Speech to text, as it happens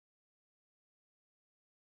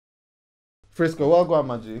Frisco, well go on,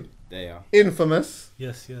 my G. There you are. Infamous.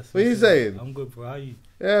 Yes, yes. What are you saying? I'm good, bro. How are you?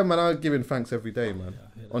 Yeah, man, I'm giving thanks every day, man.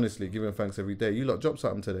 Yeah, Honestly, giving thanks every day. You lot dropped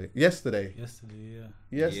something today. Yesterday. Yesterday, yeah.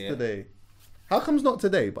 Yesterday. Yeah. How come's not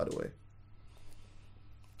today, by the way?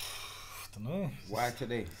 I don't know. Why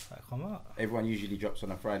today? Like, come out. Everyone usually drops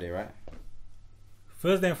on a Friday, right?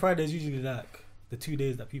 Thursday and Friday is usually like the 2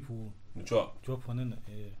 days that people drop on, innit?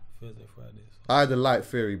 Yeah, Thursday, Friday. So. I had a light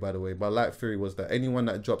theory, by the way. My light theory was that anyone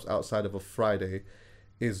that drops outside of a Friday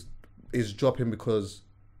is dropping because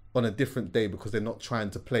on a different day because they're not trying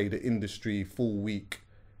to play the industry full week.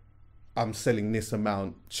 I'm selling this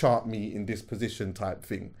amount, chart me in this position type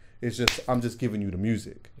thing. It's just, I'm just giving you the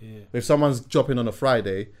music. Yeah. If someone's dropping on a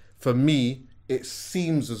Friday, for me, it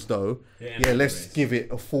seems as though, let's give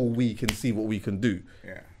it a full week and see what we can do.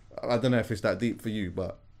 Yeah. I don't know if it's that deep for you,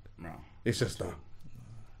 but no, it's just that.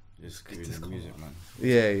 Just giving the music, man.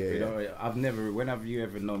 Yeah. You know, I've never, when have you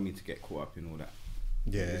ever known me to get caught up in all that?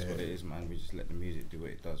 Yeah. It is what it is, man. We just let the music do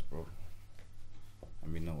what it does, bro.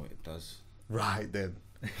 And we know what it does. Right then.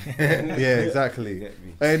 Yeah, exactly.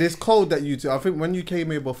 And it's cold that you two, I think when you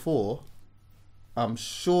came here before, I'm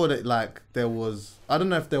sure that like there was, I don't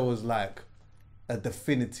know if there was like a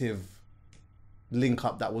definitive link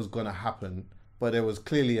up that was going to happen, but there was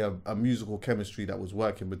clearly a musical chemistry that was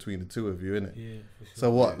working between the two of you, innit? Yeah, for sure.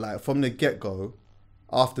 So what, like from the get-go,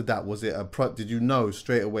 after that, was it did you know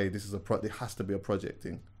straight away this is it has to be a project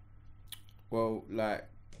thing? Well, like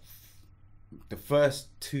the first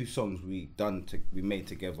 2 songs we made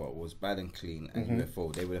together was Bad and Clean and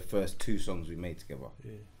UFO. They were the first 2 songs we made together.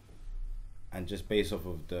 Yeah. And just based off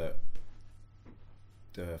of the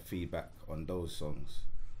feedback on those songs,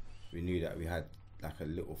 we knew that we had like a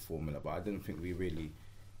little formula, but I didn't think we really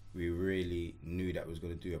knew that we was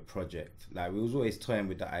going to do a project. Like we was always toying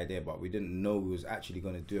with that idea, but we didn't know we was actually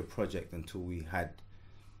going to do a project until we had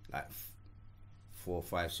like 4 or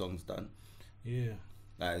 5 songs done. Yeah.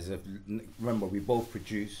 Like as if, remember, we both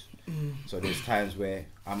produce, so there's times where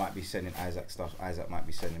I might be sending Isaac stuff, Isaac might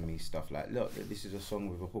be sending me stuff. Like, look, this is a song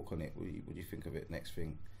with a hook on it. What do you think of it? Next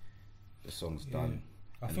thing, the song's done.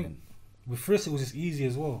 I think with Frisco it was just easy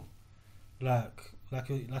as well. Like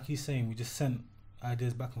he's saying, we just sent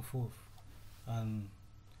ideas back and forth, and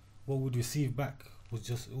what we'd receive back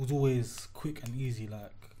was always quick and easy.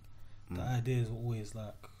 Like the ideas were always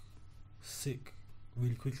like sick,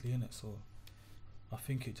 really quickly in it. So I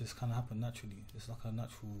think it just kind of happened naturally. It's like a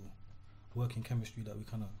natural working chemistry that we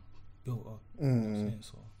kind of built up. You know what I'm saying?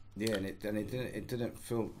 So yeah, and it didn't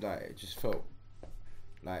feel like, it just felt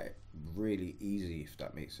like really easy, if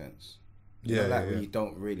that makes sense. You know, like when you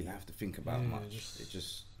don't really have to think about much. It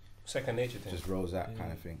just second nature thing. Just rolls out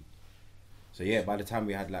kind of thing. So yeah, by the time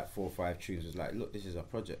we had like 4 or 5 tunes, it was like, look, this is a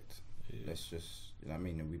project. Let's just, you know what I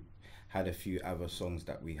mean? And we had a few other songs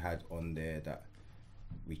that we had on there that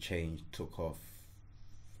we changed, took off,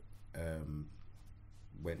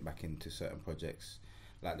 went back into certain projects,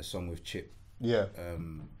 like the song with Chip. Yeah.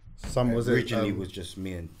 Some was originally was just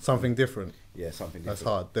me and something different. Yeah, something different.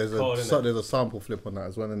 That's hard. There's a sample flip on that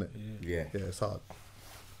as well, isn't it? Yeah, it's hard.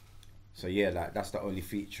 So yeah, like that's the only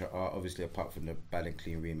feature, obviously apart from the Bad and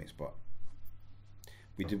Clean remix, but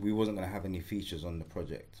we wasn't gonna have any features on the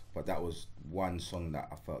project, but that was one song that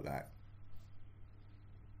I felt like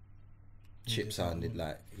Chip sounded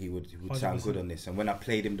like he would sound good on this. And when I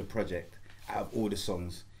played him the project, out of all the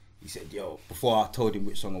songs, he said, yo, before I told him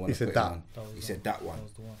which song I wanted to put on, he said that one.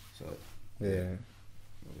 So yeah.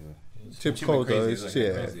 Chip's cold though.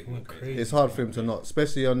 It's hard for him to not,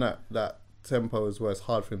 especially on that tempo as well. It's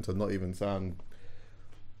hard for him to not even sound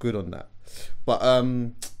good on that. But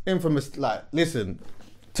Infamous, like, listen,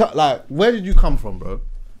 like, where did you come from, bro?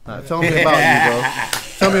 Like, tell me about you, bro.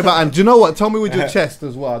 Tell me about, and do you know what? Tell me with your chest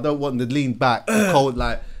as well. I don't want to lean back cold.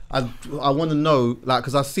 Like, I want to know, like,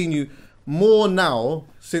 because I've seen you more now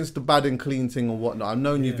since the Bad and Clean thing and whatnot. I've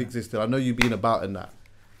known you've existed. I know you've been about in that.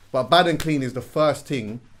 But Bad and Clean is the first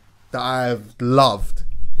thing that I've loved.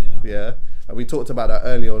 Yeah. And we talked about that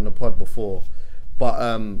earlier on the pod before. But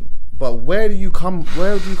where do you come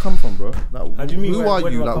from, bro? Like, how do you mean? Who are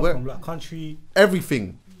you? Like, where? From? Like country.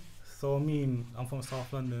 Everything. So I mean, I'm from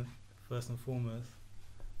South London, first and foremost.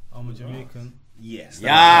 I'm a Jamaican. Yes.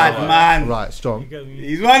 Yeah, man. Right, strong.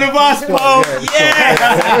 He's one of us, bro. Yeah.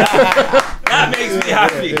 That makes me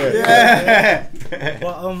happy. Yeah.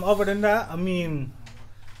 But other than that, I mean,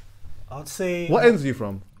 I'd say. What ends are you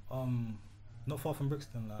from? Not far from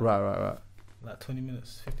Brixton. Like, right. Like 20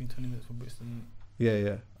 minutes from Brixton.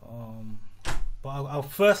 Yeah. But I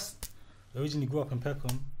first originally grew up in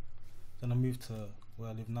Peckham, then I moved to where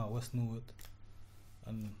I live now, West Norwood,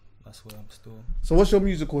 and that's where I'm still. So what's your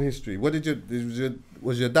musical history? What did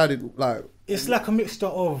Was your dad like? It's like a mixture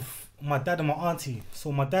of my dad and my auntie.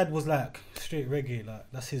 So my dad was like straight reggae, like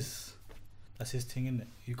that's his thing, innit?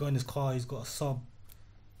 You go in his car, he's got a sub.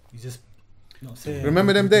 You just, you know what I'm saying?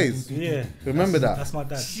 Remember them days? Yeah. Remember that? That's my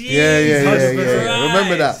dad. Yeah.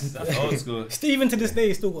 Remember that? That's old school. Even to this day,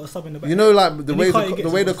 he's still got a sub in the back. You know, like the And way you can't the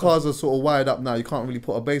get way to the cars are sort of wired up now, you can't really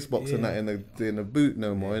put a bass box in Yeah. that in the boot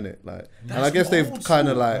no more, innit? Like, and I That's guess they've old kind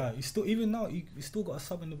of school. like Yeah, you still even now you still got a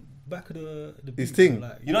sub in the back of the his boot, thing.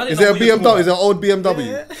 Like, You know, Is it a BMW? Is it an old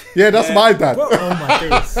BMW? Yeah, that's my dad. Bro, oh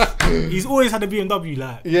my days. He's always had a BMW,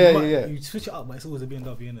 like Yeah. You switch it up, but it's always a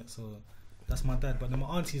BMW in it. So that's my dad. But then my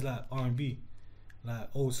auntie's like R&B, like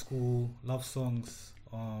old school love songs,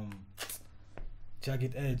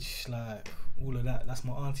 Jagged Edge, like all of that. That's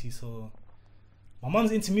my auntie. So my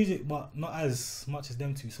mum's into music, but not as much as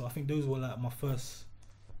them two. So I think those were like my first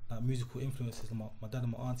like musical influences. My dad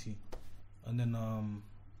and my auntie, and then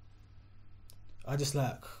I just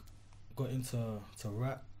like got into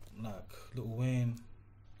rap, like Lil Wayne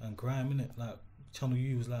and grime, innit? Like Channel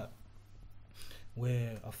U was like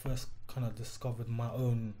where I first kind of discovered my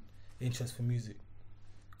own interest for music,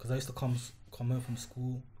 because I used to come home from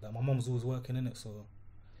school, like my mum was always working in it, so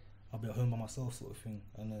I'll be at home by myself sort of thing,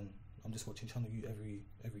 and then I'm just watching Channel U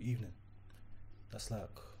every evening. That's like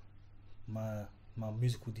my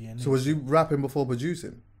musical DNA. So was you rapping before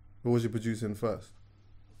producing, or was you producing first?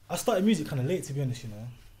 I started music kind of late, to be honest, you know.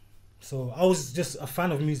 So I was just a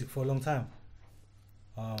fan of music for a long time.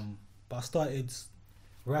 But I started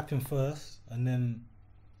rapping first and then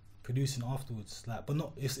producing afterwards. Like, but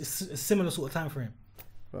not, it's a similar sort of time frame.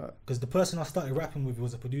 Right. Because the person I started rapping with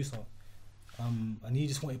was a producer, and he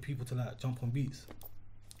just wanted people to like jump on beats.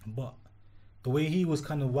 But the way he was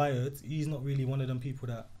kind of wired, he's not really one of them people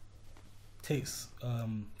that takes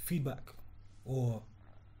feedback, or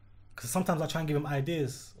because sometimes I try and give him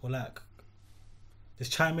ideas or like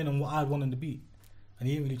just chime in on what I want on the beat, and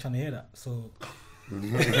he ain't really trying to hear that. So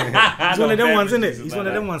he's one of them ones, isn't it? He's one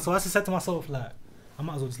of them ones. So I just said to myself, like, I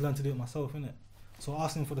might as well just learn to do it myself, innit? So I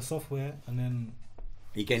asked him for the software, and then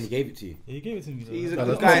He gave it to you. he gave it to me. Though. He's a No,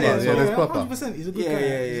 good that's guy proper, then. yeah, that's so- proper. 100%. He's a good Yeah, guy.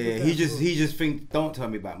 yeah, He's a yeah. good He guy. just think, don't tell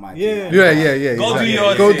me about mine. Yeah. Yeah. Go do exactly.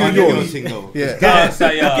 yours. Go Yeah. do Your yours. thing though. Yeah.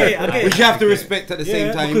 I get Which you have to respect at the same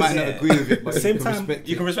Yeah, time. You might not because- agree with it, but Same you can time, respect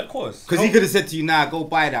You can it. respect course. Because he could have said to you, nah, go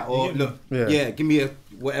buy that, or Yeah. look, Yeah. give me a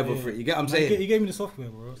whatever Yeah. for it. You get what I'm Like, saying? he gave me the software,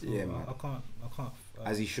 bro. So Yeah, man. I can't.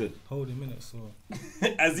 As he should. hold him in it. So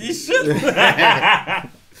As he should.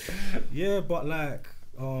 yeah, but like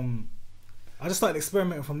I just started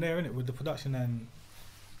experimenting from there, innit, with the production and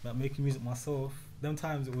like making music myself. Them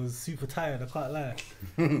times it was super tired, I can't lie.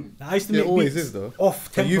 Like, I used to It make always beats is though. off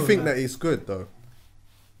But tempo. you think like, that it's good though?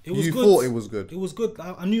 it was You good. thought it was good, It was good.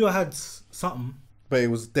 I knew I had something. but it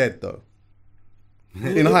was dead though.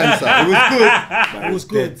 In hindsight, It was good. But It was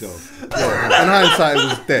good. dead, though. in hindsight, it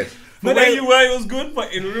was dead. The way you were, it was good,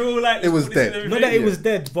 but in real life, It was this is dead. everything. Not that it was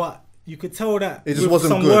dead, but you could tell that It just with wasn't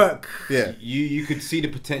some good. work. Yeah, You could see the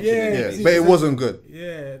potential. Yeah. in yeah, it. but it wasn't good.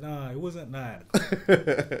 Yeah, nah, it wasn't that.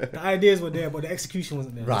 The ideas were there, but the execution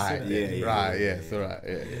wasn't there. Let's say Right, that. yeah. right, yes, right,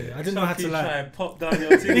 yeah. Yeah, I didn't know how to Try like. and pop down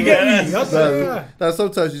your team. You get me? That's Now,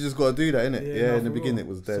 sometimes you just gotta do that, innit? Yeah, nah, in the for beginning real. it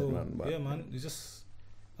was dead, So, man. But yeah, man. It's just,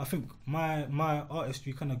 I think my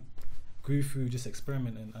artistry kind of grew through just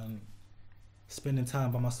experimenting and spending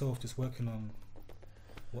time by myself, just working on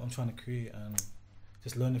what I'm trying to create and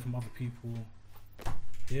just learning from other people.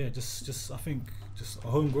 Yeah, just I think just a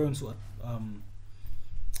homegrown sort of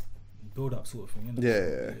build up sort of thing. Innit?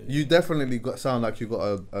 yeah, you definitely sound like you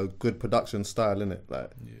got a good production style, innit?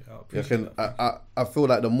 Like, Yeah, I I appreciate that. I feel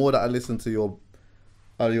like the more that I listen to your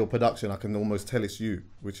production, I can almost tell it's you,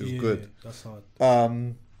 which is Yeah, good. That's hard.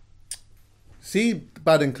 See,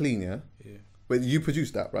 Bad and Clean, yeah. Yeah. But you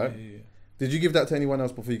produced that, right? Yeah. Did you give that to anyone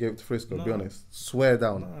else before you gave it to Frisco? Be No. honest. Swear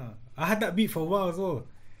down. Nah, I had that beat for a while as well.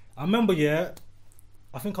 I remember,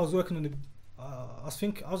 I think I was working on the, I was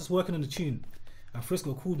just working on the tune, and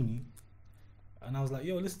Frisco called me, and I was like,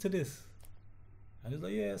 "Yo, listen to this," and he's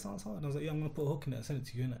like, "Yeah, it sounds hard." And I was like, "Yeah, I'm gonna put a hook in it and send it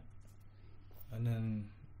to you, innit?" And then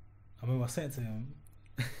I remember I sent it to him.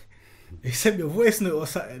 He sent me a voice note or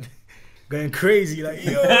something, going crazy like,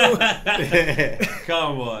 "Yo."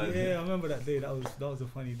 Come on. Yeah, I remember that day. That was a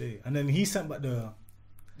funny day. And then he sent back the.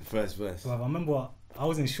 The first verse. Bruv, I remember I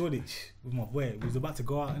was in Shoreditch with my boy. We was about to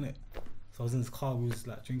go out, innit? So I was in his car, we was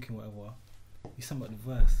like drinking, whatever. He sent back the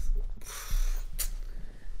verse.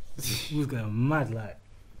 He was going mad, like.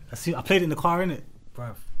 I played it in the car, innit?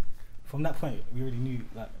 Bruv. From that point, we already knew,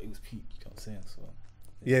 like, it was peak, you know what I'm saying? So,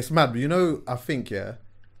 Yeah, it's mad. But you know, I think, yeah,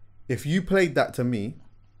 if you played that to me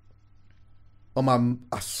on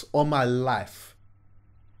my life,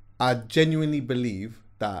 I genuinely believe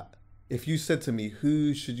that if you said to me,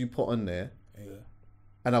 who should you put on there? Yeah.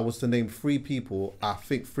 And I was to name 3 people, I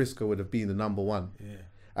think Frisco would have been the number 1. Yeah.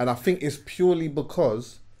 And I think it's purely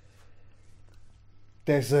because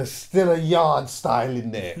there's still a yard style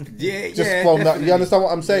in there. Just from that, you understand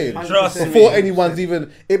what I'm saying? Trust me. Before anyone's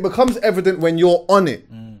even, it becomes evident when you're on it.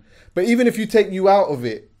 But even if you take you out of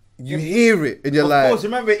it, you hear it and you're Of like, course,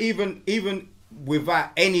 remember, even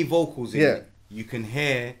without any vocals in it, you can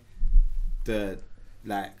hear the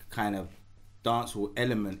like kind of dancehall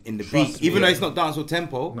element in the beat, even though it's not dancehall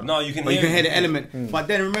tempo. No, you can but hear you can hear it. the element. But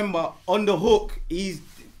then remember, on the hook, he's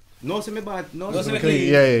no semi bad, no semi clean.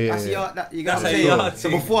 clean. Yeah. That's your, that, you got That's to how say. you are, So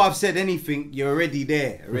team. before I've said anything, you're already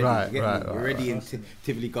there. Already, Right, you get right, me? right, You're already in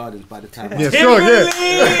Tivoli Gardens by the time. yeah, sure,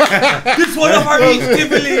 yeah. This one of our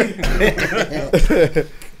Tivoli.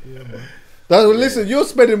 Listen, you're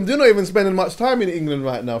not even spending much time in England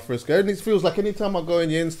right now, Frisco. It feels like anytime I go on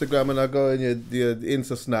your Instagram and I go on your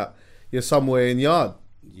Insta Snap, you're somewhere in yard.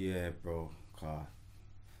 Yeah, bro. God,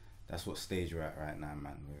 that's what stage we're at right now,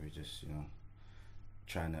 man. Where we're just,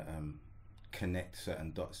 trying to connect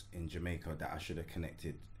certain dots in Jamaica that I should have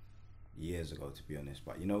connected years ago, to be honest.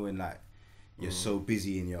 But when like you're so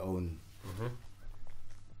busy in your own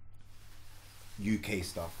UK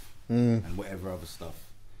stuff and whatever other stuff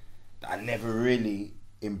that I never really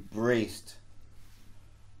embraced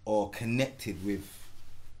or connected with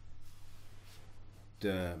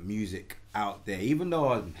the music out there, even though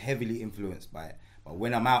I'm heavily influenced by it. But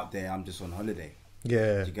when I'm out there, I'm just on holiday.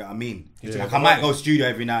 Yeah. Do you get what I mean? Yeah. Like I might go studio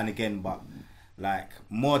every now and again, but like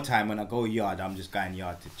more time when I go yard, I'm just going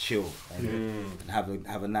yard to chill and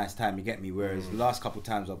have a nice time. You get me? Whereas the last couple of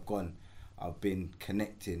times I've gone, I've been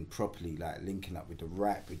connecting properly, like linking up with the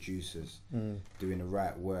right producers, doing the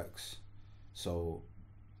right works. So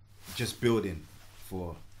just building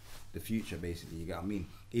for the future, basically. You get what I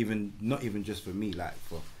mean? Not even just for me, like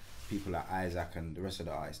for people like Isaac and the rest of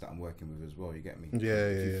the artists that I'm working with as well. You get me?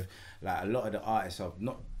 Yeah. Like a lot of the artists,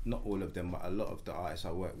 not all of them, but a lot of the artists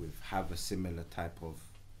I work with have a similar type of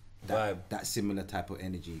Vibe. that similar type of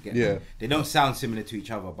energy. You get Yeah. me? They don't sound similar to each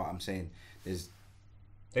other, but I'm saying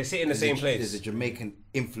They sit in the same place. There's a Jamaican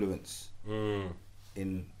influence Mm.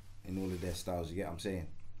 in all of their styles. You get what I'm saying?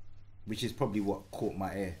 Which is probably what caught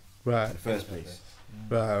my ear Right. in the first place.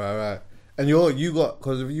 Right. And you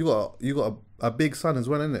got a big son as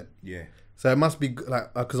well, isn't it? Yeah. So it must be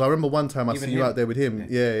like, because I remember one time I Even see you him. out there with him.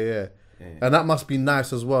 Yeah. Yeah. And that must be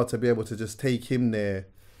nice as well to be able to just take him there,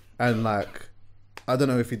 and like, I don't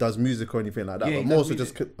know if he does music or anything like that, Yeah, but he more does so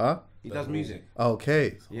just, music. huh? He does music.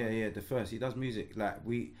 Okay. Yeah, the first. He does music. Like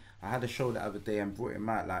I had a show the other day and brought him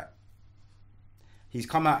out. Like he's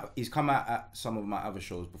come out at some of my other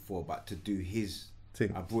shows before, but to do his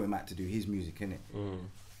Thing. I brought him out to do his music, innit?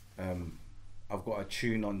 I've got a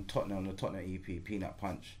tune on the Tottenham EP, Peanut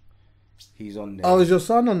Punch. He's on there. Oh, is your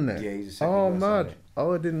son on there? Yeah, he's a second Oh, verse on mad. there.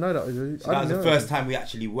 Oh, I didn't know that. So that was the first time we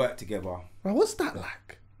actually worked together. Bro, what's that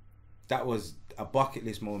like? That was a bucket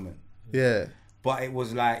list moment. Yeah. But it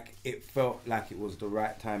was like, it felt like it was the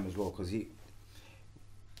right time as well, because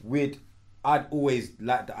I'd always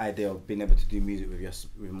liked the idea of being able to do music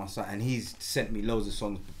with my son, and he's sent me loads of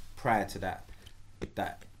songs prior to that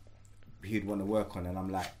he'd want to work on, and I'm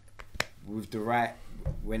like,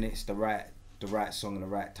 when it's the right song and the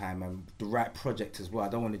right time and the right project as well. I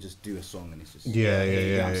don't want to just do a song and it's just you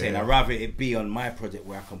know what I'm saying. I'd rather it be on my project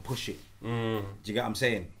where I can push it. Do you get what I'm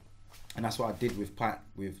saying? And that's what I did with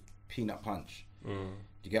Peanut Punch. Do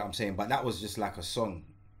you get what I'm saying? But that was just like a song.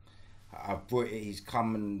 I brought it. He's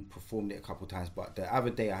come and performed it a couple of times. But the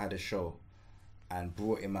other day I had a show and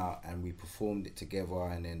brought him out and we performed it together,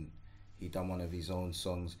 and then he done one of his own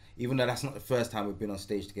songs. Even though that's not the first time we've been on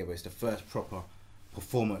stage together, it's the first proper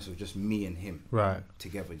performance of just me and him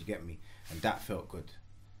together. You get me? And that felt good.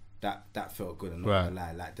 That felt good. I'm not gonna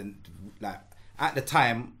lie. Like at the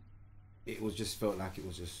time, it was just felt like it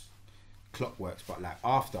was just clockworks. But like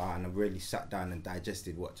after, and I really sat down and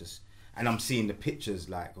digested and I'm seeing the pictures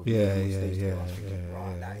like of me on stage together. I was thinking,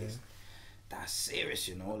 right, that's serious,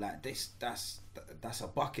 you know. Like this, that's a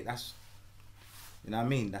bucket. That's, you know what I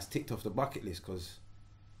mean? That's ticked off the bucket list, because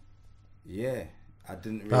I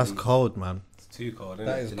didn't really. That's cold, man. It's too cold, isn't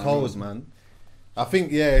That it? is cold, man. I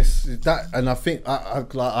think it's that, and I think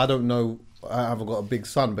I don't know. I haven't got a big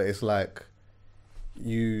son, but it's like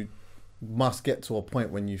you must get to a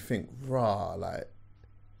point when you think, like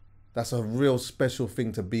that's a real special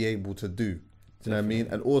thing to be able to do. Do you know what I mean?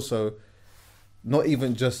 And also, not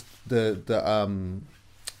even just the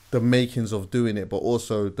makings of doing it, but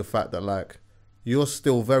also the fact that like you're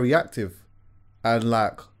still very active, and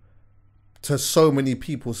like to so many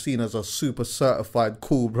people seen as a super certified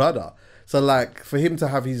cool brother. So like for him to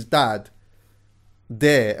have his dad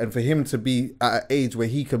there and for him to be at an age where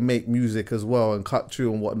he can make music as well and cut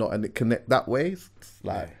through and whatnot and it connect that way, it's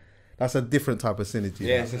like that's a different type of synergy.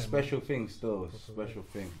 Yeah, it's a special thing still. It's a special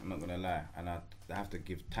thing. I'm not gonna lie, and I have to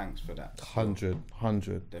give thanks for that.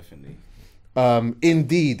 100. Definitely.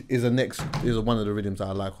 Indeed is one of the rhythms that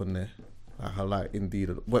I like on there. Like I like Indeed.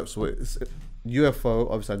 So it's UFO,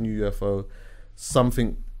 obviously I knew UFO,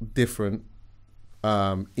 something different.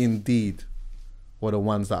 Indeed were the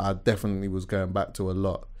ones that I definitely was going back to a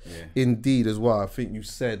lot. Yeah. Indeed as well, I think you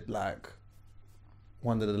said like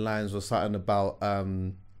one of the lines was something about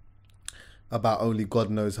only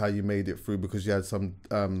God knows how you made it through because you had some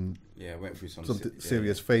I went through some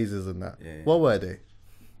serious phases and that. Yeah. What were they?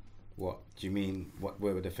 What do you mean?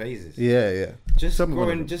 Where were the phases? Yeah. Just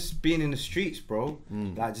growing, just being in the streets, bro.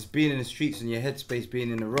 Like just being in the streets and your headspace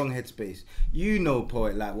being in the wrong headspace. You know,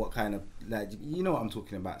 poet, like what kind of like you know what I'm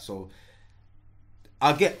talking about. So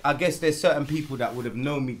I guess there's certain people that would have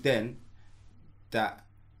known me then that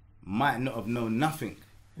might not have known nothing.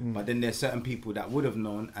 But then there's certain people that would have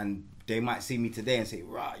known and they might see me today and say,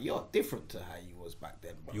 right, you're different to how you was back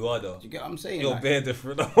then, bro. You are though. Do you get what I'm saying? You're like, bare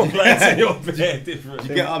different. You're bare different. Do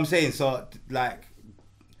you get what I'm saying? So like,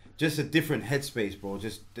 just a different headspace, bro.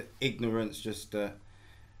 Just the ignorance, just the,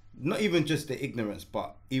 not even just the ignorance,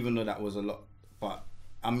 but even though that was a lot, but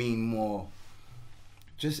I mean more,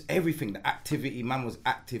 just everything. The activity, man was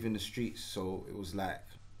active in the streets, so it was like,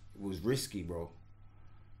 it was risky, bro.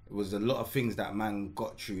 It was a lot of things that man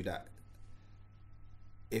got through that.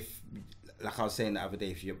 If, like I was saying the other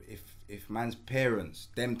day, if man's parents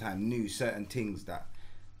them time knew certain things that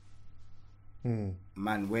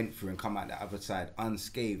man went through and come out the other side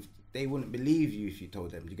unscathed, they wouldn't believe you if you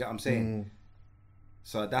told them. Do you get what I'm saying?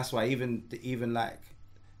 So that's why even like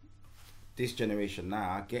this generation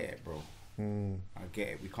now, I get it, bro. I get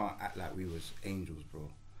it. We can't act like we was angels, bro.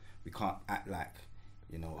 We can't act like,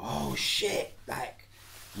 you know, oh shit, like,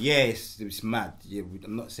 yeah, it's mad. Yeah,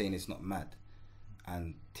 I'm not saying it's not mad,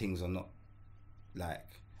 and things are not like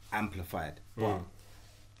amplified. But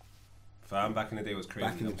fam, back in the day was crazy.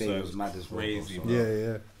 back in the day it was mad as well. Crazy, bro. bro.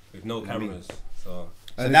 Yeah. With no cameras. So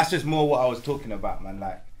And that's just more what I was talking about, man.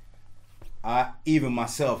 Like, even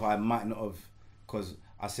myself, I might not have, because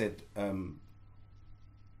I said,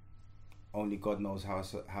 only God knows how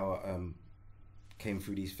I came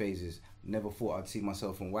through these phases. Never thought I'd see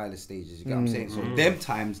myself on wireless stages. You get what I'm saying? So them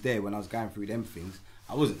times there, when I was going through them things,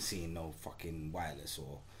 I wasn't seeing no fucking wireless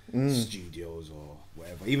or studios or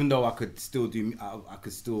whatever. Even though I could still do, I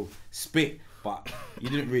could still spit, but you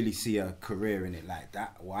didn't really see a career in it like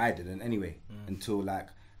that. Well, I didn't anyway, until like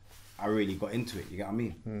I really got into it. You get what I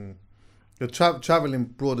mean? The traveling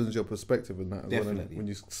broadens your perspective in that as well, Definitely. when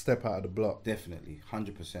you step out of the block. Definitely,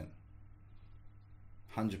 100%.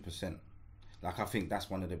 Like I think that's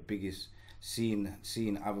one of the biggest seeing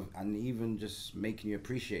other, and even just making you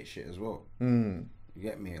appreciate shit as well. You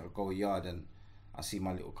get me? I go yard and I see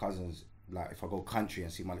my little cousins. Like if I go country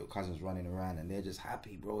and see my little cousins running around and they're just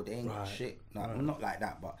happy, bro. They ain't got shit. No, I'm not like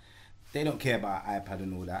that, but they don't care about iPad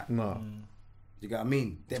and all that. No. You get what I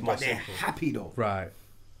mean? But they're happy though. Right.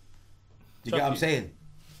 You get what I'm saying?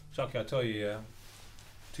 Chucky, I tell you,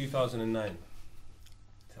 2009,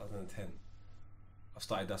 2010, I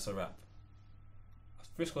started That's a Rap.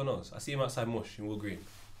 Frisco knows. I see him outside Mush in Wood Green.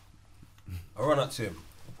 I run up to him.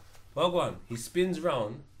 Well, go on. He spins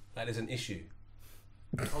round like there's an issue.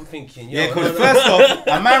 I'm thinking, yo. Yeah, because first off,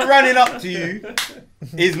 a man running up to you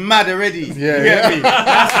is mad already. You get me?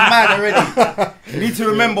 That's mad already. You need to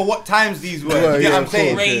remember what times these were. You get what I'm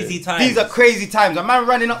saying? Crazy times. These are crazy times. A man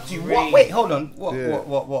running up to you. What? Wait, hold on.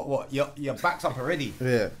 What? Your back's up already.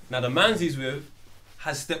 Yeah. Now, the man's he's with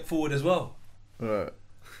has stepped forward as well. Right.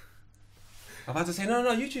 I've had to say, no,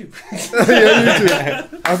 YouTube. YouTube.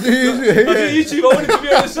 I do YouTube. I wanted to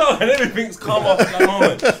be on the show and everything's come off at that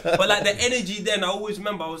moment. But like the energy then, I always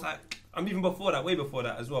remember, I was like, I'm even before that, way before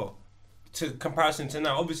that as well. To comparison to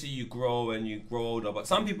now, obviously you grow and you grow older, but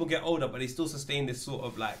some people get older, but they still sustain this sort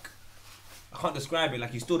of like, I can't describe it,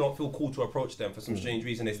 like you still don't feel cool to approach them for some strange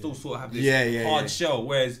reason. They still sort of have this hard shell.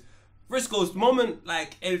 Whereas Frisco's moment,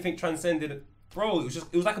 like everything transcended. Bro,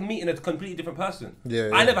 it was like a meeting a completely different person.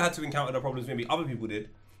 I never had to encounter the problems maybe other people did.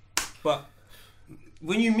 But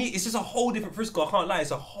when you meet, it's just a whole different Frisco. I can't lie,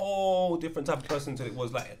 it's a whole different type of person to it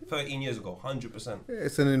was like 13 years ago, 100%.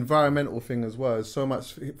 It's an environmental thing as well. There's so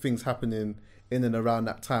much things happening in and around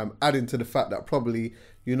that time, adding to the fact that probably,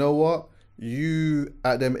 you know what, you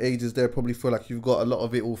at them ages there probably feel like you've got a lot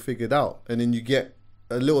of it all figured out. And then you get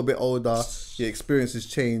a little bit older, your experiences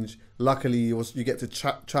change, luckily you get to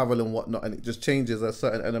travel and whatnot, and it just changes a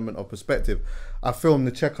certain element of perspective. I filmed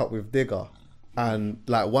the checkup with Digger, and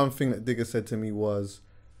like one thing that Digger said to me was,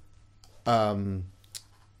 we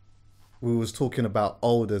was talking about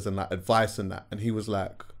elders and like advice and that, and he was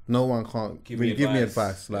like, no one can't give me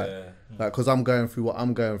advice, like because I'm going through what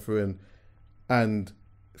I'm going through, and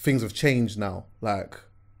things have changed now, like.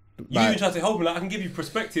 You even tried to help me, like I can give you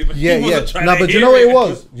perspective. Yeah, yeah. No, but you know what it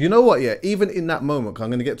was? You know what? Yeah, even in that moment, 'cause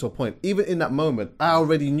I'm going to get to a point. Even in that moment, I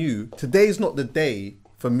already knew today's not the day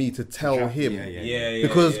for me to tell him. Yeah.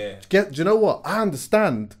 Because do you know what? I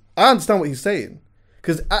understand what he's saying.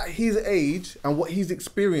 Because at his age and what he's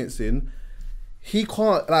experiencing, he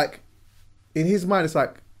can't, like, in his mind, it's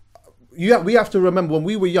like, we have to remember when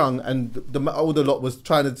we were young and the older lot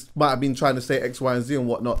might have been trying to say X, Y, and Z and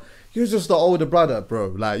whatnot. You're just the older brother, bro.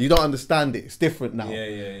 Like, you don't understand it. It's different now. Yeah.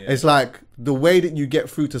 It's like the way that you get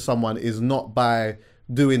through to someone is not by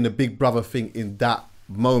doing the big brother thing in that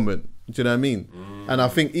moment. Do you know what I mean? And I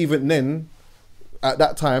think even then, at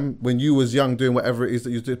that time, when you was young doing whatever it is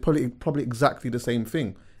that you did, probably exactly the same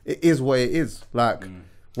thing. It is what it is. Like,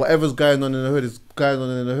 whatever's going on in the hood is going on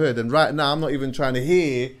in the hood. And right now, I'm not even trying to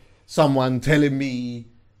hear someone telling me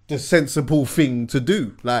the sensible thing to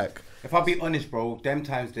do. Like, if I be honest, bro, them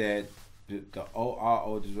times there, our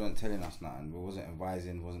elders weren't telling us nothing. We wasn't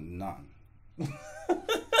advising, wasn't nothing.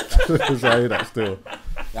 Say that still.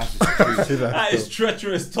 That's just the truth. That is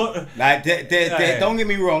treacherous. Like, don't get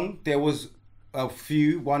me wrong. There was a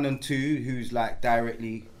few, one and two, who's like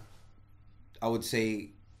directly, I would say,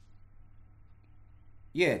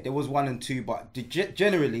 yeah, there was one and two, but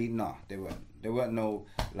generally, nah, they weren't. There weren't no,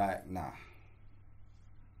 like, nah.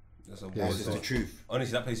 That's just the truth.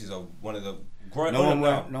 Honestly, that place is one of the great. No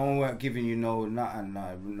one weren't giving you nothing.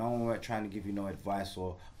 No one weren't trying to give you no advice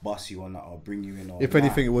or boss you or not or bring you in. Or if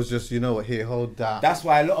anything, it was just, you know what, here, hold that. That's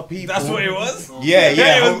why a lot of people. That's what it was. Yeah.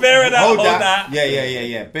 It was bear of that. Hold that.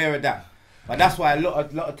 Yeah. Bear of that. But that's why a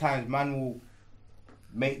lot of times man will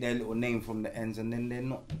make their little name from the ends, and then they're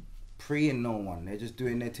not preying no one. They're just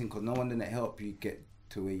doing their thing because no one didn't help you get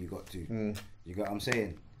to where you got to. You got what I'm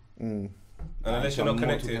saying? And unless you're not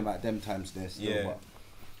connected. Talking about them times there still, but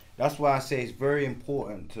that's why I say it's very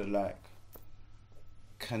important to like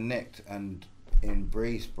connect and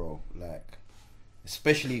embrace, bro. Like,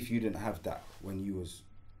 especially if you didn't have that when you was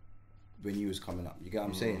coming up. You get what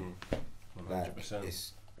I'm saying? 100%. Like,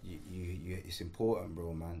 it's important,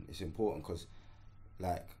 bro, man. It's important because,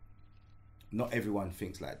 like, not everyone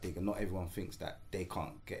thinks like Digger. Not everyone thinks that they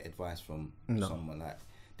can't get advice from someone. Like,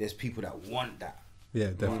 there's people that want that. Yeah,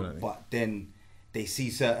 definitely. But then they see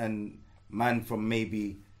certain man from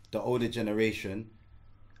maybe the older generation,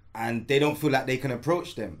 and they don't feel like they can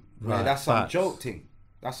approach them. Right. That's some joke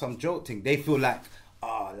thing. They feel like,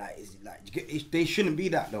 they shouldn't be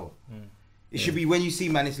that though. It should be when you see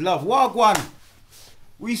man, it's love. Wagwan.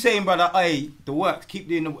 What you saying, brother? Hey, the work. Keep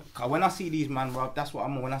doing the work. When I see these man, bro, that's what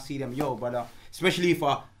I'm on. When I see them, yo, brother. Especially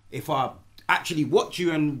if I actually watch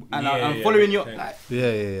you and I'm following your like.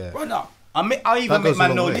 Yeah. Brother. I even make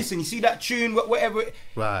man know, listen, you see that tune, whatever.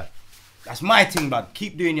 Right. That's my thing, bro.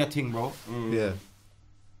 Keep doing your thing, bro. Yeah.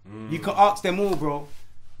 You can ask them all, bro.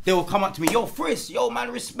 They will come up to me, yo, Frisk, yo,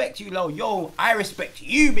 man, respect you, yo, I respect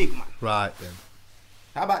you, big man. Right, then.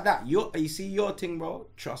 How about that? You see your thing, bro?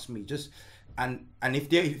 Trust me. Just and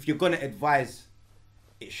if you're gonna advise,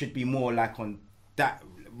 it should be more like on that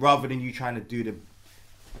rather than you trying to do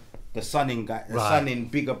the sunning guy, sunning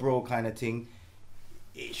bigger bro kind of thing.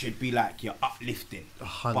 It should be like you're uplifting,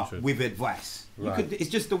 100. but with advice. Right. It's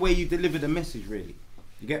just the way you deliver the message, really.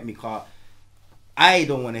 You get me, Carl? I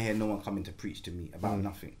don't want to hear no one coming to preach to me about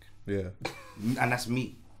nothing. Yeah. And that's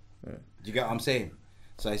me. Yeah. Do you get what I'm saying?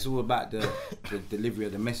 So it's all about the delivery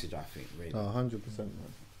of the message, I think, really. 100%, man.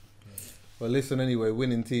 Well, listen, anyway,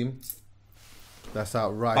 winning team. That's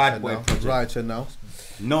out right now.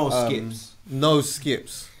 No skips. No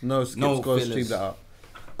skips. No Go stream that up.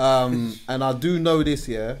 And I do know this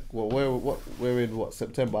year. Well, we're in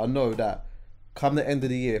September. I know that come the end of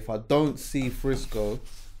the year, if I don't see Frisco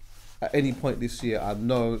at any point this year, I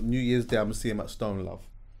know New Year's Day I'm gonna see him at Stone Love.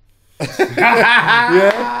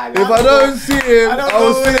 Yeah. If I don't see him, I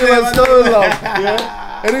will see him at Stone Love.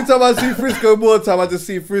 Yeah. Anytime I see Frisco more time, I just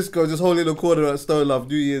see Frisco just holding the corner at Stone Love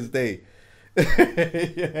New Year's Day.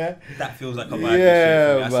 Yeah. That feels like a vibe.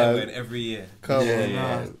 Yeah, man. I say it every year. Come on,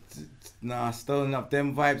 man. Nah, Stone Up,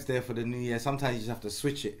 them vibes there for the new year. Sometimes you just have to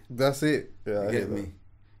switch it. That's it. Yeah, you get me?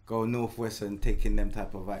 Go northwest and take in them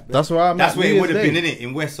type of vibe. That's where I'm That's at. where it would have been, innit?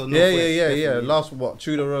 In west or northwest. Yeah. Last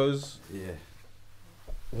Tudor Rose. Yeah.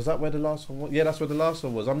 Was that where the last one was? Yeah, that's where the last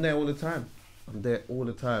one was. I'm there all the time. I'm there all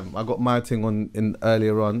the time. I got my thing on in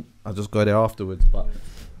earlier on. I just go there afterwards. But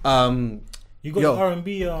you got the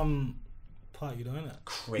R&B part, you know, innit?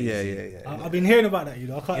 Crazy. Yeah. I've been hearing about that, you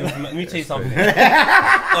know. I can't. Let me tell you something. Oi,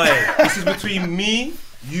 this is between me,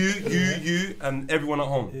 you, and everyone at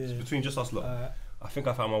home. It's between just us lot. I think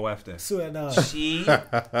I found my wife there. Swear now. She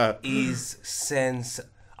is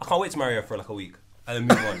I can't wait to marry her for like a week and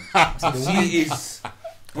then move on. She is,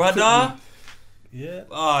 brother. Yeah.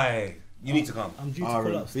 Oi, you need to come. I'm due to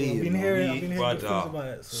pull up. Still. I've been hearing good things about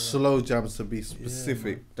it. So. Slow jams to be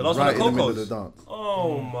specific. The last right one, in the middle of Coco's. the dance.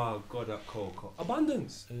 Oh my god, that Coco.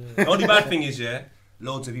 Abundance. The only bad thing is,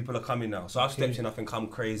 loads of people are coming now. So I've stepped in, I think I'm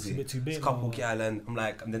crazy. It's a bit too big. It's a couple gal and I'm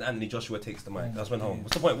like, and then Anthony Joshua takes the mic. That's when home.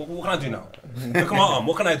 What's the point? What can I do now? Look at my arm.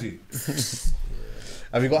 What can I do?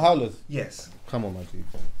 Have you got howlers? Yes. Come on, my G.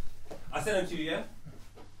 I sent them to you, yeah?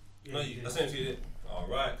 No, I sent them to you.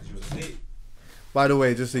 Alright, because you were asleep. By the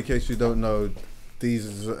way, just in case you don't know, these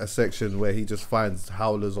is a section where he just finds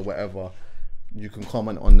howlers or whatever. You can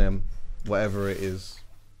comment on them, whatever it is.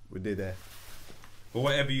 We did there. But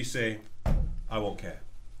whatever you say, I won't care.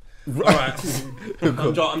 Alright.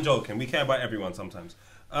 I'm joking. We care about everyone sometimes.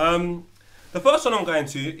 The first one I'm going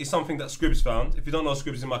to is something that Scribs found. If you don't know,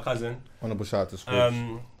 Scribs is my cousin. Honourable shout out to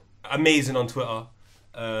Scribs. Amazing on Twitter.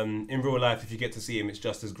 In real life, if you get to see him, it's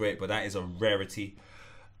just as great, but that is a rarity.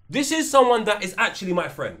 This is someone that is actually my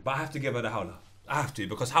friend, but I have to give her the howler. I have to,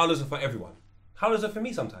 because howlers are for everyone. Howlers are for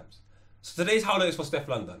me sometimes. So today's howler is for Steph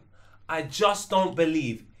London. I just don't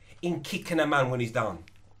believe in kicking a man when he's down.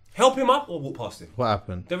 Help him up or walk past him. What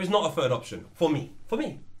happened? There is not a third option for me.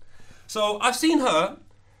 So I've seen her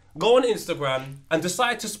go on Instagram and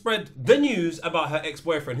decide to spread the news about her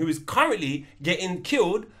ex-boyfriend, who is currently getting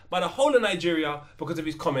killed by the whole of Nigeria because of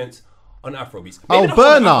his comments on Afrobeats. Maybe the whole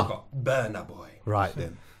of Africa. Burna Boy. Right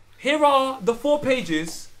then. Here are the 4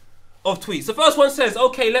 pages of tweets. The first one says,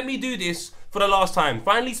 okay, let me do this for the last time.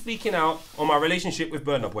 Finally speaking out on my relationship with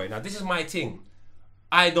Burna Boy. Now, this is my thing.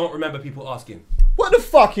 I don't remember people asking. What the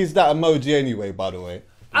fuck is that emoji anyway, by the way?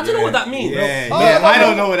 I don't know what that means. I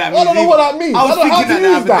don't know what that means. I don't know what that means. I was thinking that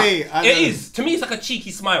the other day. It is. To me, it's like a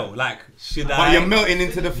cheeky smile. Like, should I? But you're melting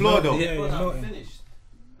into the floor, though. Yeah, I'm finished.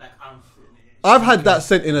 Like, I'm finished. I've had that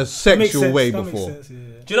sent in a sexual way before. Sense, yeah.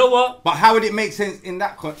 Do you know what? But how would it make sense in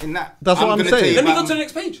that? That's what I'm gonna saying. tell you Let me about- go to the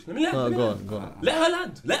next page. Let me land. Go on. Let her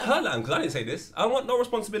land. Let her land, because I didn't say this. I want no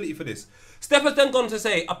responsibility for this. Steph has then gone to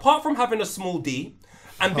say, apart from having a small D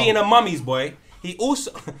and being a mummy's boy, he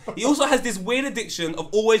also has this weird addiction of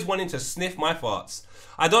always wanting to sniff my farts.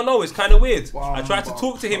 I don't know, it's kind of weird. I tried to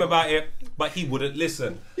talk to him about it, but he wouldn't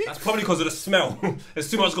listen. That's probably because of the smell. There's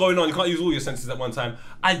too much going on. You can't use all your senses at one time.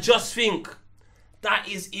 I just think that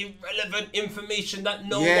is irrelevant information that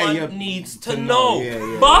no one needs to know.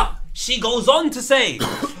 Yeah. But she goes on to say,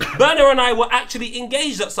 Burna and I were actually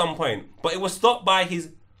engaged at some point, but it was stopped by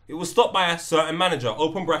a certain manager,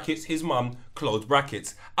 open brackets, his mum, close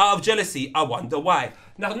brackets. Out of jealousy, I wonder why.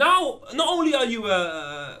 Now, not only are you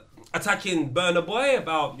attacking Burna Boy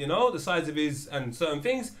about, the size of his and certain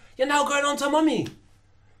things, you're now going on to mummy.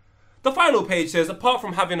 The final page says, apart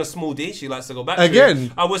from having a small D, she likes to go back to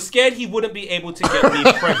it, I was scared he wouldn't be able to get me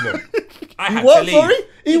pregnant. I had to leave. Sorry?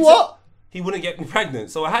 He wouldn't get me pregnant,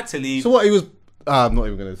 so I had to leave. So what, he was... I'm not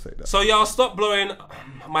even going to say that. So y'all stop blowing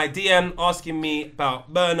my DM asking me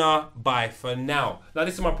about Burna. Bye for now. Now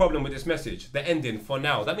this is my problem with this message. The ending, for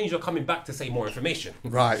now. That means you're coming back to say more information.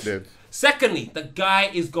 Right then. Secondly, the guy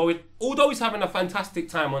is going, although he's having a fantastic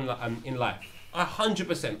time in life,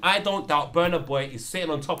 100%. I don't doubt Burna Boy is sitting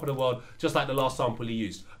on top of the world just like the last sample he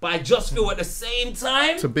used. But I just feel at the same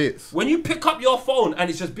time, to bits. when you pick up your phone and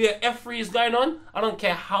it's just be F3 is going on, I don't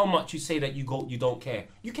care how much you say that you don't care.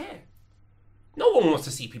 You care. No one wants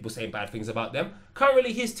to see people saying bad things about them.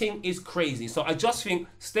 Currently, his thing is crazy. So I just think,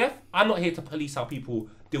 Steph, I'm not here to police how people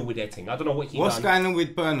deal with their thing. I don't know what What's going on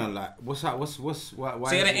with Burna? Like, why? So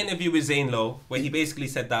he had an interview with Zane Lowe where he basically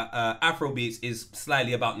said that Afrobeats is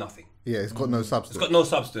slightly about nothing. Yeah, it's got no substance. It's got no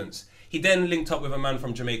substance. He then linked up with a man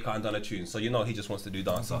from Jamaica and done a tune. So he just wants to do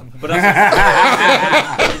dancer. But that's...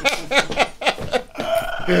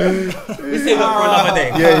 We save that for another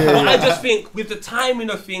day. But I just think with the timing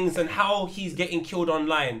of things and how he's getting killed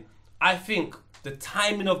online, I think the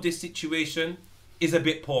timing of this situation is a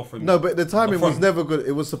bit poor for me. No, but the timing was never good.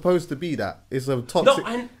 It was supposed to be that. It's a toxic...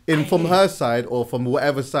 from her side or from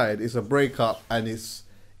whatever side, it's a breakup and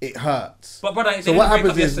it hurts. But brother, so what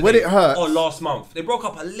happens is when it hurts... Or last month. They broke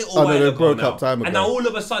up a little while ago broke up time ago. And now all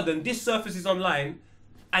of a sudden, this surfaces online.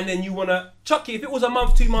 and then you wanna Chucky. If it was a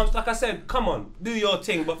month, 2 months, like I said, come on, do your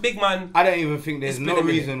thing. But big man, I don't even think there's It's no been a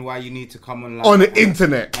minute. reason why you need to come online On the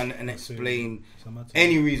internet. and explain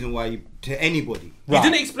any reason why you to anybody. you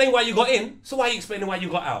didn't explain why you got in, so why are you explaining why you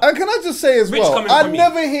got out? And can I just say as Rich well, coming I from me.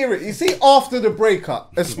 never hear it. You see, after the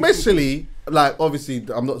breakup, especially, like, obviously,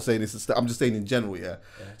 I'm not saying this, I'm just saying in general, yeah.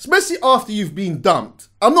 Especially after you've been dumped.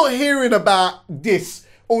 I'm not hearing about this,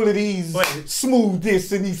 all of these smooth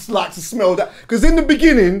this, and you like to smell that. Because in the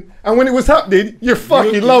beginning, and when it was happening, you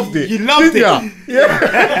fucking loved it. You loved didn't ya?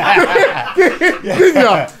 Yeah. Didn't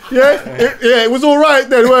ya? Yeah, it was all right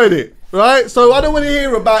then, weren't it? Right? So I don't want to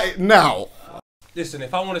hear about it now. Listen,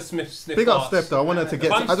 if I want to sniff Big up farts, Steph though. I want her to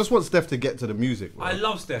get. I just want Steph to get to the music. Bro. I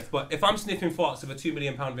love Steph, but if I'm sniffing farts of a £2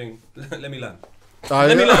 million ring, let me land.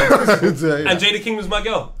 Let me land. And And Jada Kingdom's my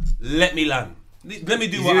girl. Let me land. Let me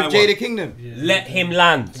do Is what he I with want. Jada Kingdom? Yeah. Let him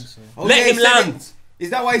land. Okay, Let him said land. it. Is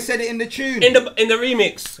that why he said it in the tune? In the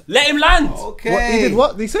remix. Let him land. Okay. What he did?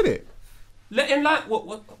 What he said it? Let him land.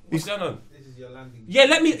 What's going on? This is your landing. Yeah,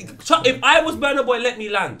 let me. If I was Burna Boy, let me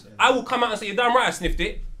land. I will come out and say, you're damn right, I sniffed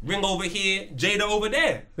it. Ring over here, Jada over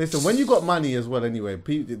there. Listen, when you got money as well, anyway,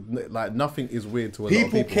 like nothing is weird to a lot of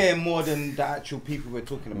People people. care more than the actual people we're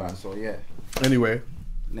talking about. So yeah. Anyway,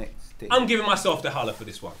 Next thing. I'm giving myself the howler for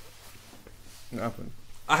this one. what happened?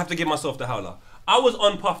 I have to give myself the howler. I was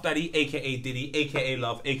on Puff Daddy, aka Diddy, aka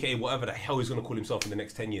Love, aka whatever the hell he's gonna call himself in the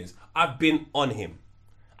next 10 years. I've been on him.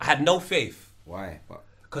 I had no faith Why? What?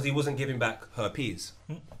 because he wasn't giving back her peas.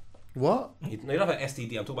 What? No, you don't have her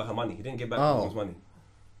STD. I'm talking about her money. He didn't give back Oh. his money.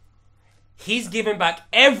 He's giving back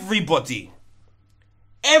everybody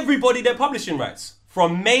their publishing rights,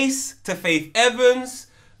 from Mace to Faith Evans,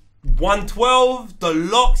 112, the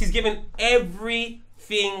Locks. He's giving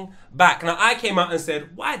everything back. Now I came out and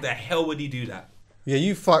said, why the hell would he do that? Yeah,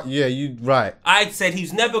 you fuck. Yeah, you right. I said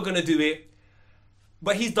he's never gonna do it,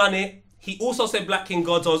 but he's done it. He also said Black King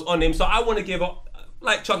Gods was on him, so I want to give up,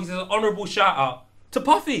 like Chucky says, an honourable shout out to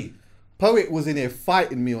Puffy. Poet was in here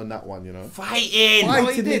fighting me on that one, you know. Fighting,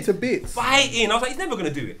 Fighting me to bits. fighting. I was like, he's never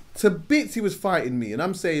gonna do it. To bits, he was fighting me, and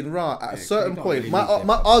I'm saying, rah. At a certain you don't point, really my need that.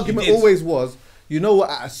 my argument You did. always was, you know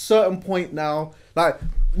what? At a certain point now, like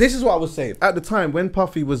this is what I was saying at the time when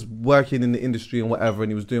Puffy was working in the industry and whatever,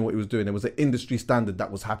 and he was doing what he was doing. There was an industry standard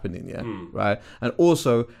that was happening, yeah, right. And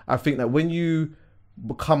also, I think that when you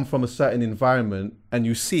come from a certain environment and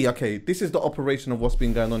you see, okay, this is the operation of what's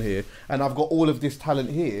been going on here, and I've got all of this talent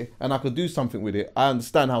here, and I could do something with it. I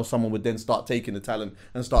understand how someone would then start taking the talent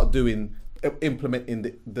and start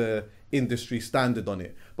implementing the industry standard on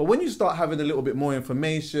it. But when you start having a little bit more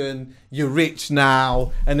information, you're rich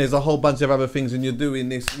now, and there's a whole bunch of other things, and you're doing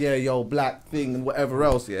this, black thing and whatever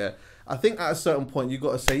else, yeah. I think at a certain point you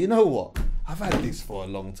got to say, you know what? I've had this for a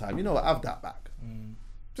long time. You know what? Have that back.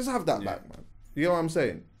 Just have that back, man. You know what I'm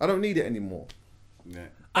saying? I don't need it anymore. Yeah.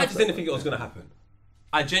 I just didn't think it was going to happen.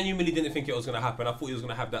 I genuinely didn't think it was going to happen. I thought he was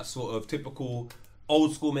going to have that sort of typical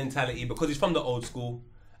old school mentality because he's from the old school,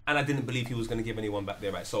 and I didn't believe he was going to give anyone back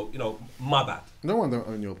their right. So, my bad. No one don't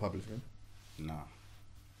own your publishing. Nah.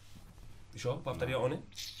 You sure? Puff Daddy on it?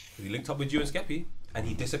 He linked up with you and Skeppy, and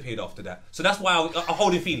he disappeared after that. So that's why I was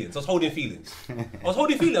holding feelings. I was holding feelings.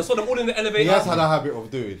 I saw them all in the elevator. He has had a habit of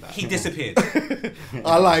doing that. He disappeared.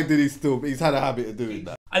 I like that he's had a habit of doing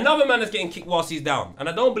that. Another man that's getting kicked whilst he's down, and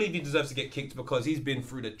I don't believe he deserves to get kicked because he's been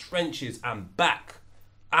through the trenches and back.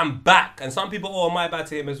 And some people owe my bad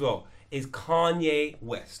to him as well, is Kanye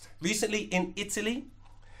West. Recently in Italy.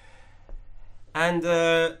 And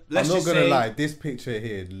let's I'm not just gonna say, lie, this picture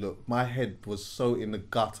here, look, my head was so in the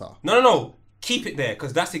gutter. No. Keep it there,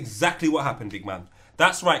 because that's exactly what happened, big man.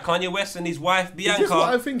 That's right, Kanye West and his wife, Bianca. Is this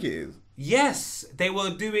what I think it is? Yes, they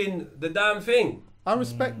were doing the damn thing. I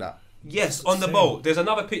respect that. Yes, on the boat. There's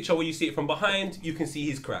another picture where you see it from behind. You can see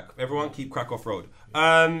his crack. Everyone keep crack off road.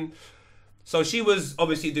 So she was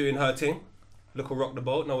obviously doing her thing. Look who rocked the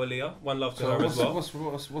boat. No, Aaliyah. One love to her as well.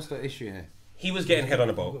 What's the issue here? He was getting head on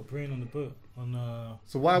the boat. Got brain on the boat.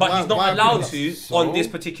 So why? But he's not allowed to So? on this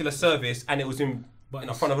particular service, and it was in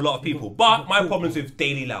front of a lot of people. But my problem's with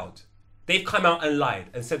Daily Loud. They've come out and lied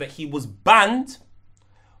and said that he was banned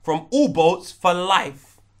from all boats for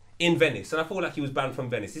life in Venice. And I feel like he was banned from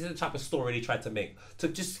Venice. This is the type of story they tried to make, to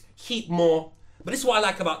just keep more. But this is what I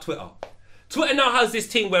like about Twitter. Twitter now has this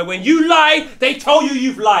thing where when you lie, they tell you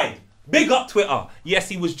you've lied. Big up Twitter. Yes,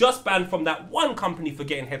 he was just banned from that one company for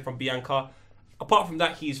getting head from Bianca. Apart from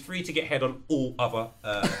that, he's free to get head on all other.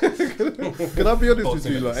 Can I be honest with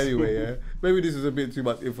you, like, anyway, yeah? Maybe this is a bit too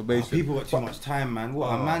much information. People got too much time, man. What,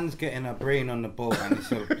 a man's getting a brain on the boat and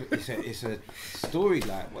it's a story,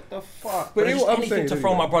 like, what the fuck? But it's anything to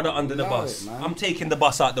throw my brother under the bus. I'm taking the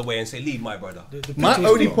bus out the way and say, leave my brother. My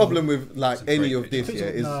only problem with, like, any of this, yeah,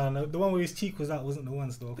 is... No, the one where his cheek was out wasn't the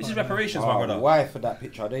one, though. This is reparations, my brother. Why for that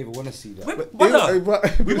picture? I don't even want to see that. Brother,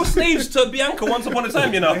 we were slaves to Bianca once upon a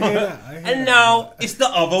time, you know. And now it's the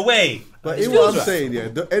other way. But in what I'm saying, yeah,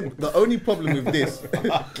 the only problem with this,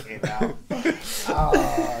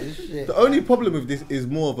 the only problem with this is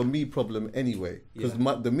more of a me problem anyway. Because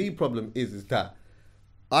the me problem is that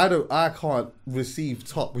I can't receive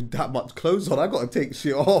top with that much clothes on. I got to take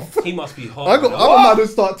shit off. He must be hot. I'm a man to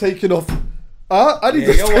start taking off. I need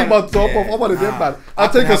to take my top off. I'm one of them, man. I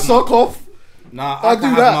take a sock off. Nah, I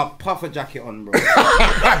can have my puffer jacket on, bro.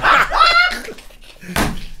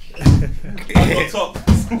 I've got top.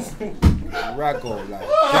 Raggle, like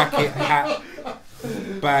jacket, hat,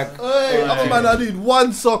 bag. Hey, man, I need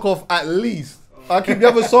one sock off at least. I can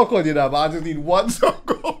never sock on you now, but I just need one sock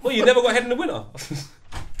off. Well, you never got head in the winter.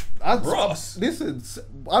 Ross. Listen,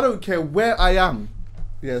 I don't care where I am.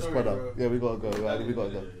 Yes, brother. Yeah, we gotta go. Right? We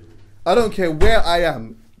gotta go. I don't care where I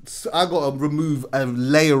am. I gotta remove a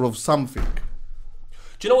layer of something.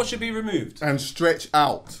 Do you know what should be removed? And stretch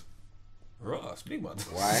out. Ross, big man.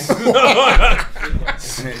 Why?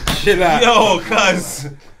 Chill out. Yo, cuz.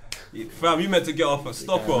 Fam, you meant to get off at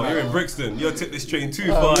Stockwell. You're in Brixton. You'll tip this train too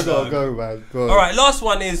far. We gotta go, man. Go on. All right, last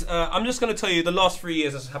one is, I'm just going to tell you the last 3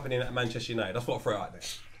 years that's happening at Manchester United. That's what I'll throw out there.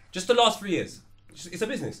 Just the last 3 years. It's a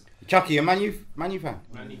business. Chucky, a Man U fan?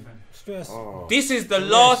 Stress. Oh. This is the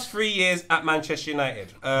last 3 years at Manchester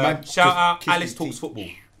United. Shout out Alice Talks Football.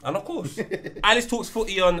 And of course, Alice Talks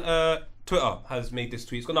Footy on Twitter has made this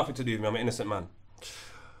tweet. It's got nothing to do with me. I'm an innocent man.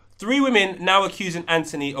 3 women now accusing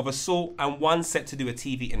Anthony of assault and 1 set to do a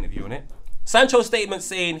TV interview on it. Sancho's statement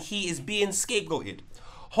saying he is being scapegoated.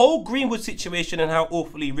 Whole Greenwood situation and how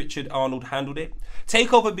awfully Richard Arnold handled it.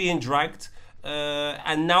 Takeover being dragged.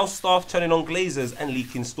 And now staff turning on Glazers and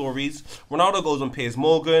leaking stories. Ronaldo goes on Piers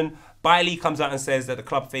Morgan. Bailey comes out and says that the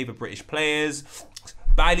club favour British players.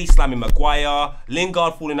 Bailey slamming Maguire.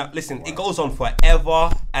 Lingard falling out. Listen, it goes on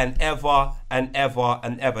forever and ever and ever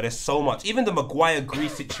and ever. There's so much. Even the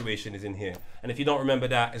Maguire-Greece situation is in here. And if you don't remember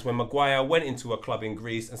that, is when Maguire went into a club in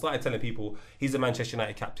Greece and started telling people he's a Manchester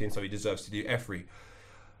United captain, so he deserves to do F3.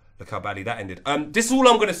 Look how badly that ended. This is all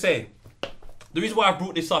I'm going to say. The reason why I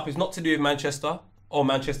brought this up is not to do with Manchester or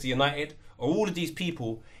Manchester United or all of these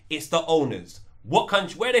people. It's the owners. What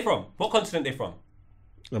country? Where are they from? What continent are they from?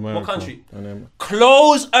 America. What country?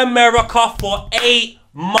 Close America for 8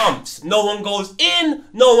 months. No one goes in,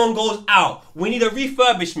 no one goes out. We need a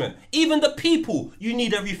refurbishment. Even the people, you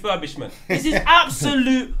need a refurbishment. This is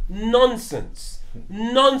absolute nonsense.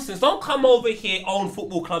 Nonsense. Don't come over here, own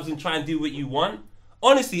football clubs and try and do what you want.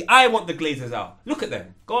 Honestly, I want the Glazers out. Look at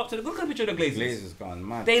them. Go up to look at the picture of the Glazers. Glazers gone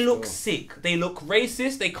mad. They look sick. They look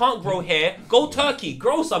racist. They can't grow hair. Go Turkey.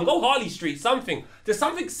 Grow some. Go Harley Street. Something. There's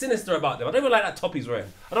something sinister about them. I don't even like that top he's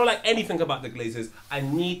wearing. I don't like anything about the Glazers. I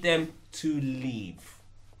need them to leave.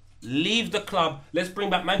 Leave the club. Let's bring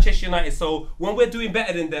back Manchester United. So when we're doing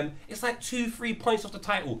better than them, it's like 2-3 points off the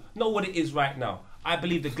title. Not what it is right now. I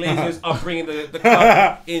believe the Glazers are bringing the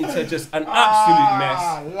club into just an absolute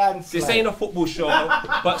mess. This ain't a football show,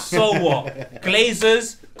 but so what?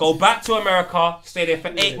 Glazers, go back to America, stay there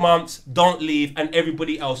for 8 months, don't leave, and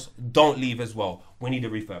everybody else don't leave as well. We need a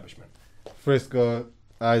refurbishment. Frisco,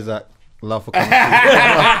 Isaac, love for coming.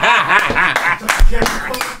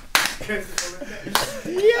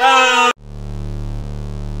 Yeah.